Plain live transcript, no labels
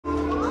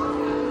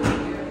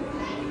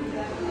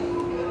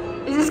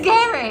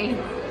sensory.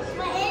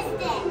 What is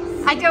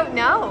this? I don't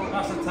know.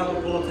 That's a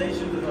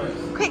teleportation device.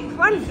 Quick,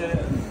 run.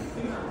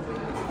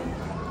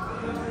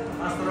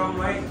 That's the wrong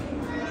way.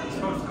 You're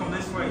supposed to come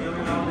this way, you're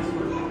going this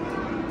way.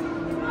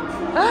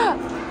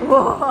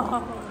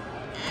 Whoa.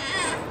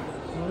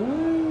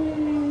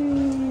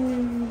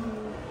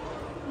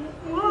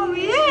 What are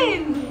we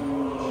in?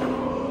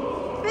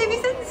 Baby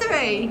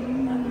sensory.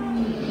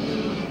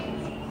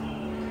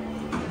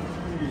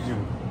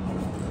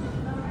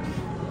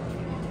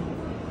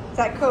 Is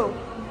that cool?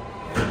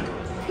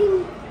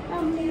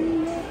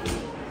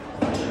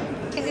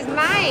 Because it's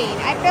mine.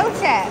 I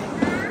built it.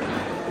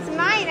 It's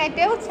mine. I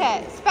built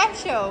it.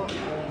 Special.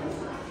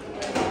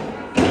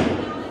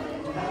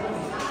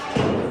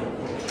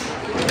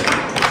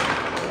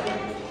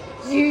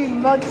 You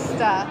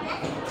monster.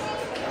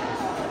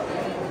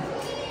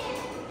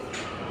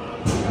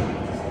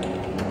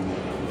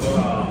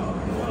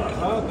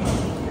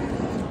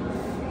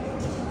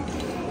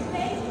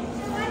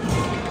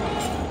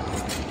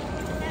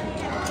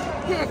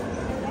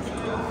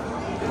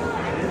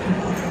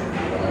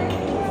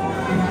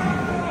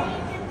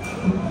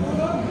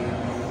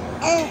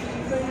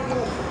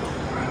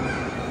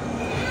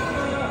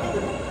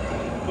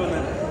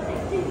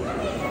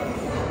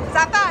 Is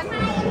that fun?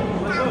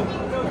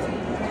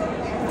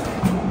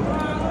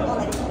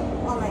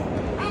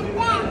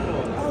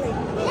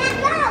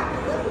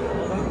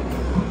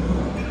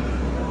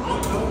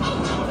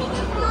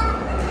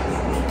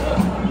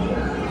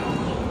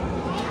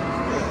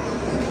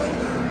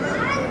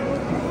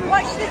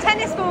 Watch the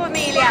tennis ball,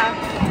 Amelia.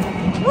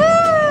 Woo!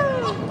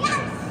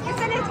 You're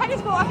sending a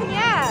tennis ball up in the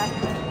air.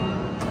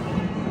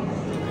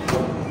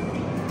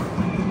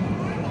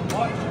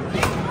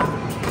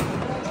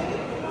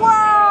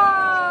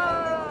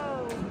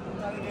 Whoa!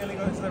 Now they nearly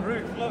got to the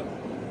roof, look.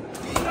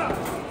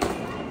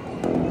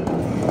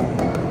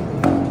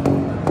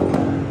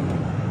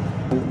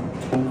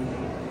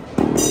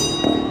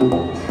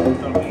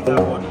 Don't need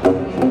that one.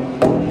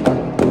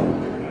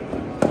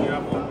 You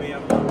have one, we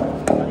have one.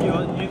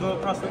 You go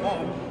across the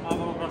bottom, I'll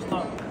go across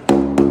top.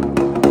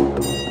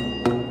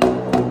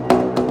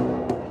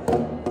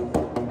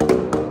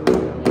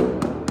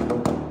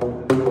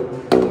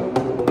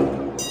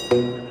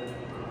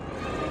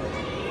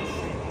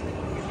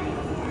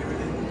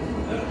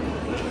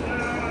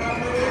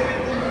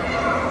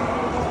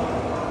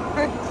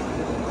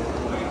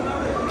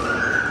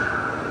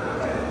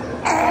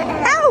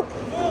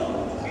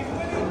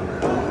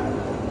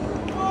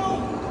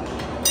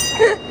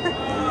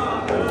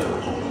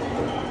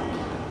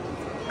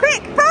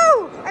 Quick,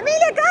 pull!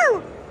 Amelia,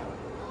 go!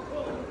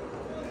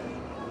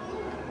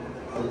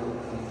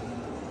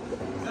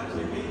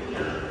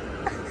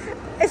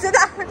 Is it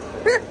that?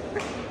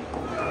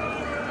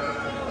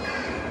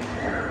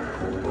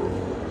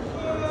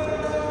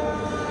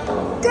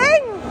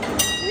 Ding!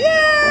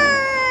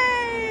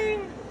 Yay!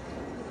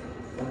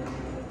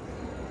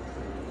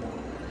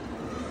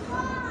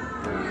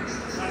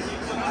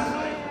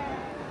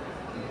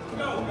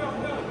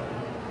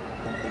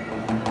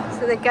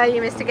 So the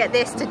game is to get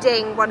this to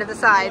ding one of the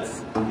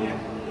sides.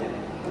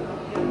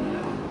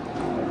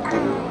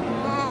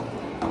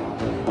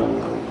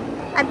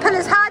 And pull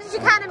as hard as you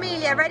can,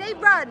 Amelia. Ready?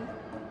 Run.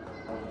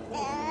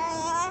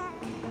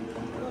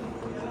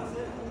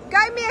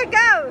 Go, Mia,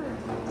 go.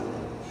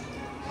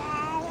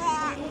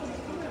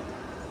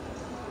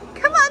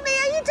 Come on,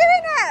 Mia, you're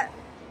doing it.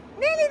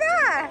 Nearly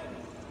there.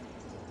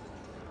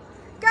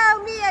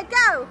 Go, Mia,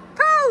 go.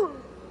 Pull.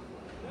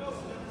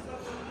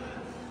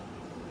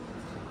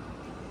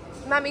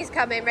 Mummy's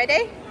coming.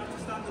 Ready?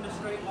 Stand in a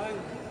straight line.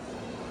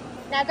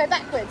 Now go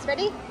backwards.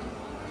 Ready?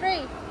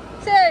 3,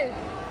 2,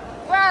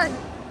 1.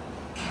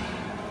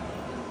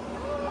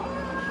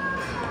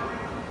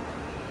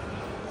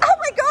 Oh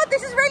my God,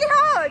 this is really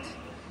hard.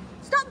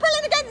 Stop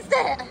pulling against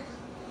it.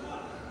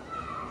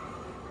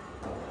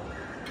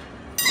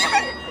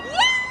 Yay!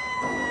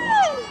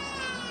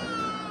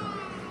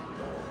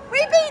 We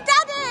beat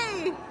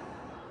Daddy.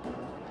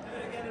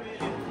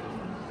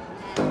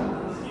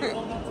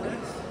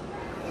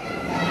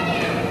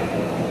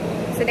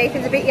 So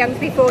Nathan's a bit young to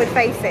be forward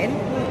facing,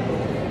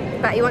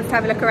 but he wants to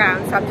have a look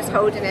around, so I'm just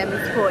holding him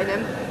and supporting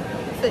him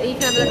so that he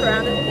can have a look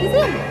around. He's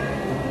in.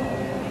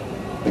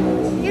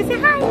 You say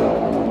hi.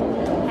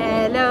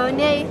 Hello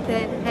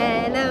Nathan,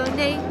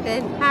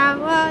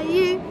 how are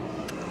you?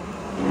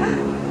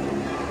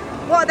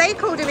 What are they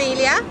called,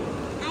 Amelia?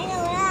 I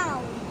don't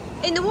know.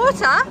 In the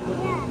water?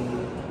 Yeah.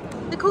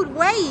 They're called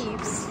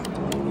waves.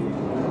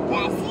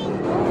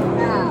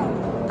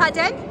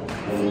 Pardon?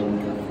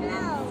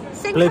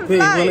 Sink and Flippy,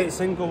 float. will it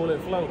sink or will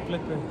it float?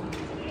 Flippy.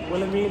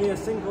 Will Amelia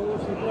sink or will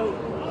she float?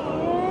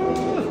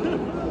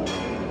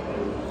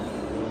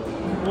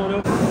 Oh,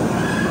 no.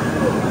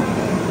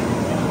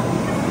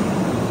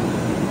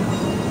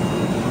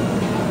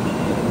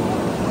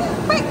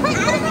 Quick, quick,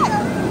 put it in.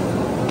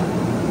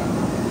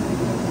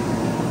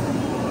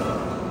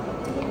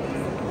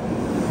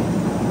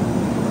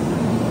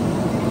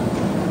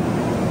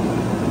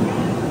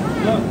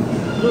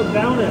 Look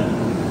down there.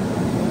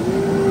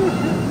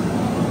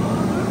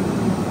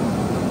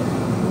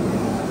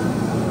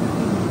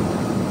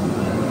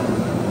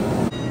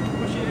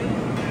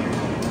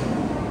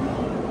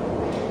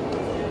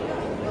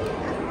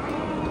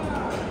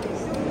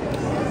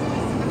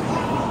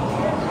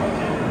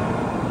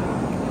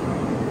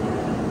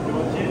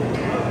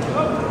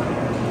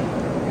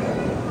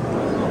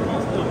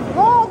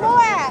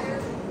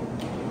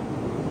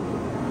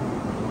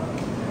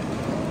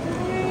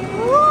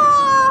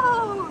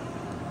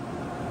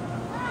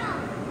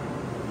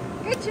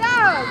 Good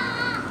job.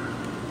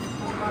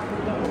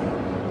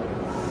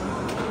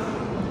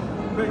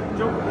 Quick,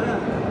 jump there.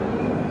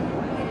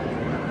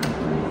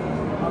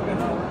 Okay,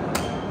 now.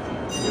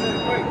 Get in,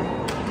 quick.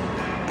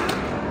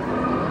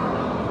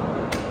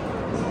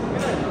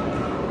 Get in.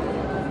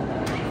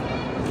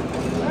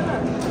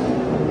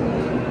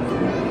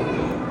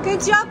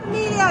 Good job,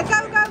 Amelia. Go,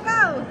 go,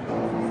 go.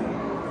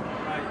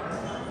 Right,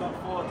 got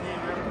 14,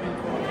 we're up to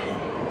 14.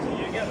 So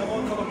you get the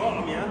ones on the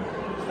bottom, yeah?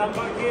 Stand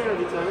back here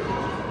every time,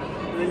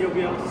 and then you'll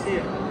be able to see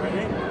it.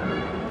 Ready?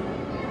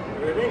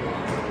 Ready?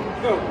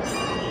 Go.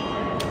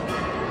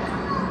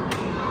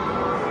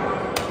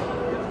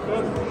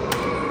 Good.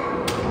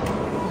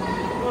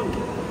 One.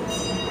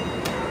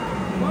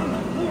 One.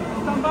 Look,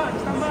 stand back,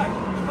 stand back.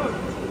 Look.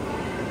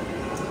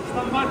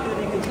 Stand back so that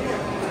you can see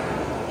it.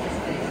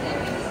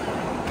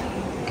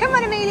 Come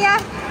on, Amelia.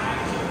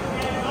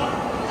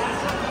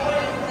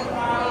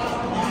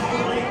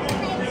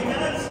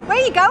 Where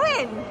are you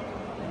going?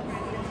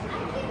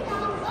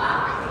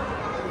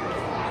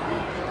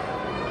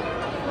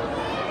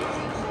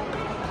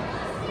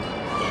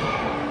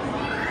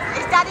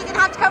 Is Daddy going to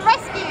have to come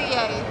rescue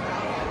you?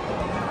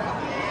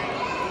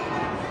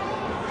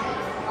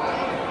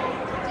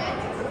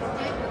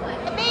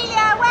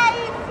 Amelia,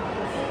 wave.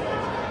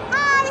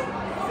 Hi.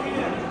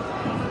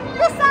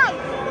 This side.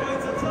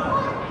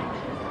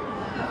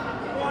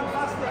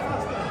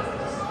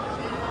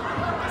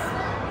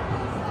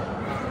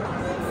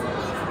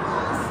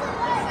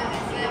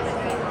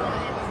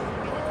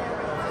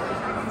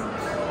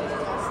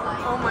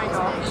 Oh my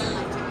gosh.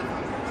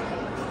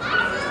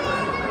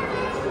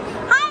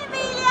 Hi,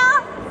 Amelia.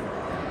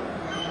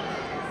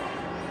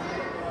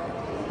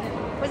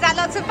 Was that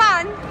lots of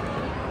fun?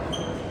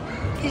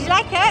 Did you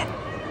like it?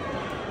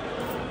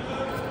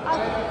 Oh,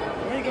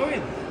 Where are you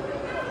going?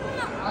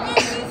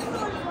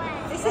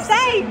 it's the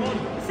same.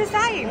 It's the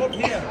same. Up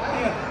here, here.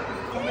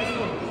 Come this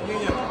one.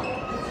 Amelia.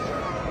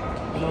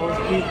 No,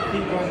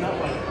 keep going that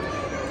way.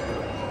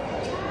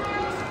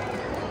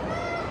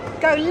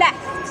 Go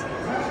left.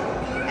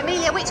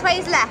 Amelia, which way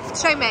is left?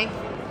 Show me.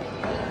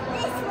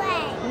 This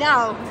way.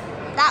 No,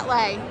 that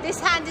way. This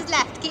hand is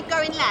left. Keep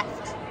going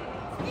left.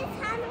 This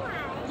hand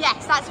way.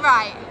 Yes, that's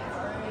right.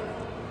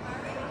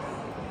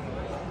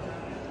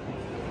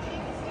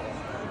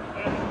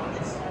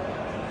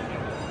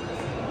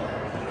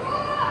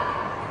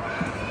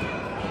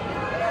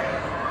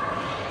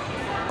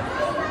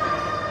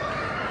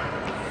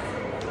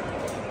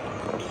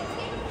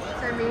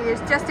 So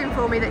Amelia's just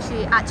informed me that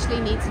she actually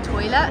needs a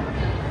toilet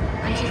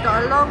and she's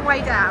got a long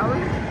way down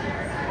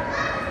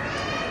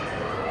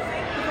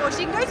before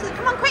she can go to the,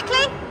 come on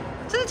quickly,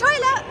 to the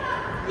toilet.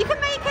 You can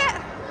make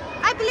it.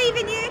 I believe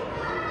in you.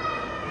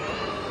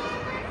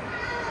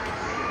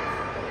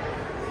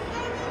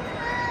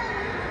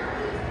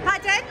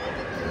 Pardon?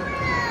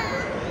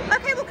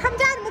 Okay, we'll come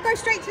down and we'll go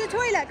straight to the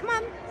toilet. Come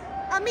on.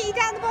 I'll meet you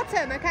down the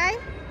bottom, okay?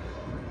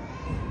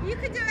 You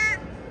can do it.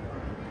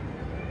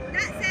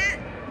 That's it.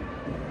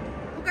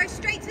 We'll go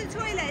straight to the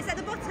toilet. It's at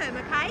the bottom,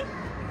 okay?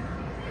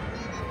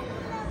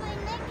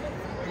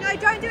 No,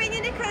 don't do it in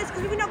your knickers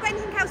because we've not got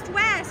anything else to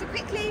wear. So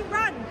quickly,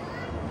 run.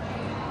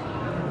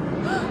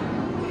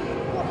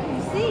 What can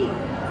you see?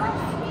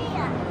 What's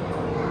here?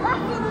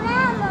 What's in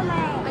there,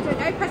 Mummy? I don't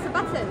know. Press the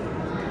button.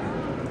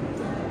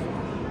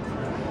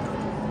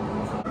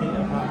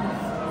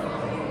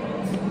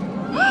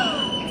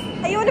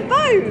 Are you on a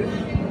boat?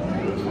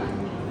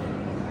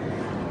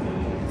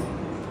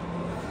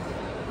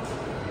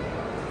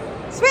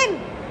 Swim!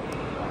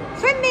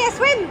 Swim, Mia,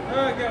 swim!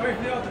 Get away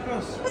from the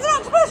octopus. There's an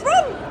octopus,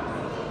 run!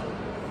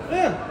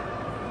 There.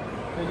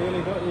 They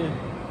nearly got you.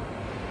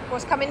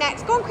 What's coming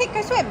next? Go on, quick,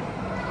 go swim.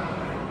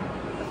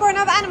 Before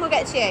another animal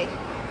gets you.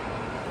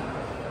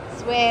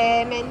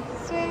 Swimming,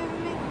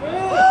 swimming.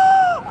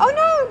 Oh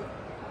no!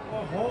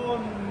 A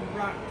horn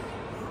rack.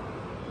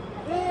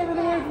 Yeah, run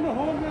away from the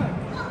horn rack.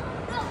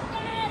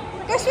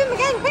 Go swim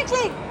again,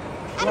 quickly.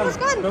 Animal's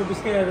gone. Don't be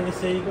scared of the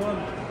sea, go on.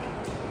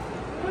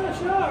 Oh,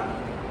 shark.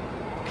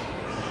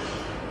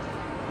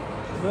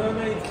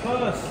 Mermaid's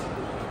purse.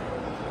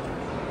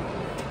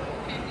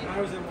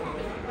 How's it?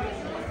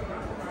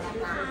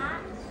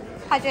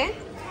 Pardon?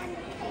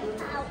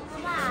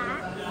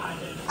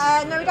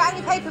 No, we don't have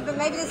any paper, but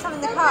maybe there's some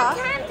in the car.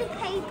 Time to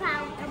paper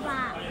out the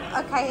back.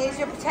 Okay, here's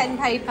your pretend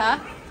paper.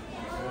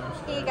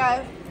 Here you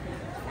go.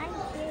 Thank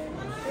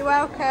you. You're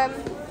welcome.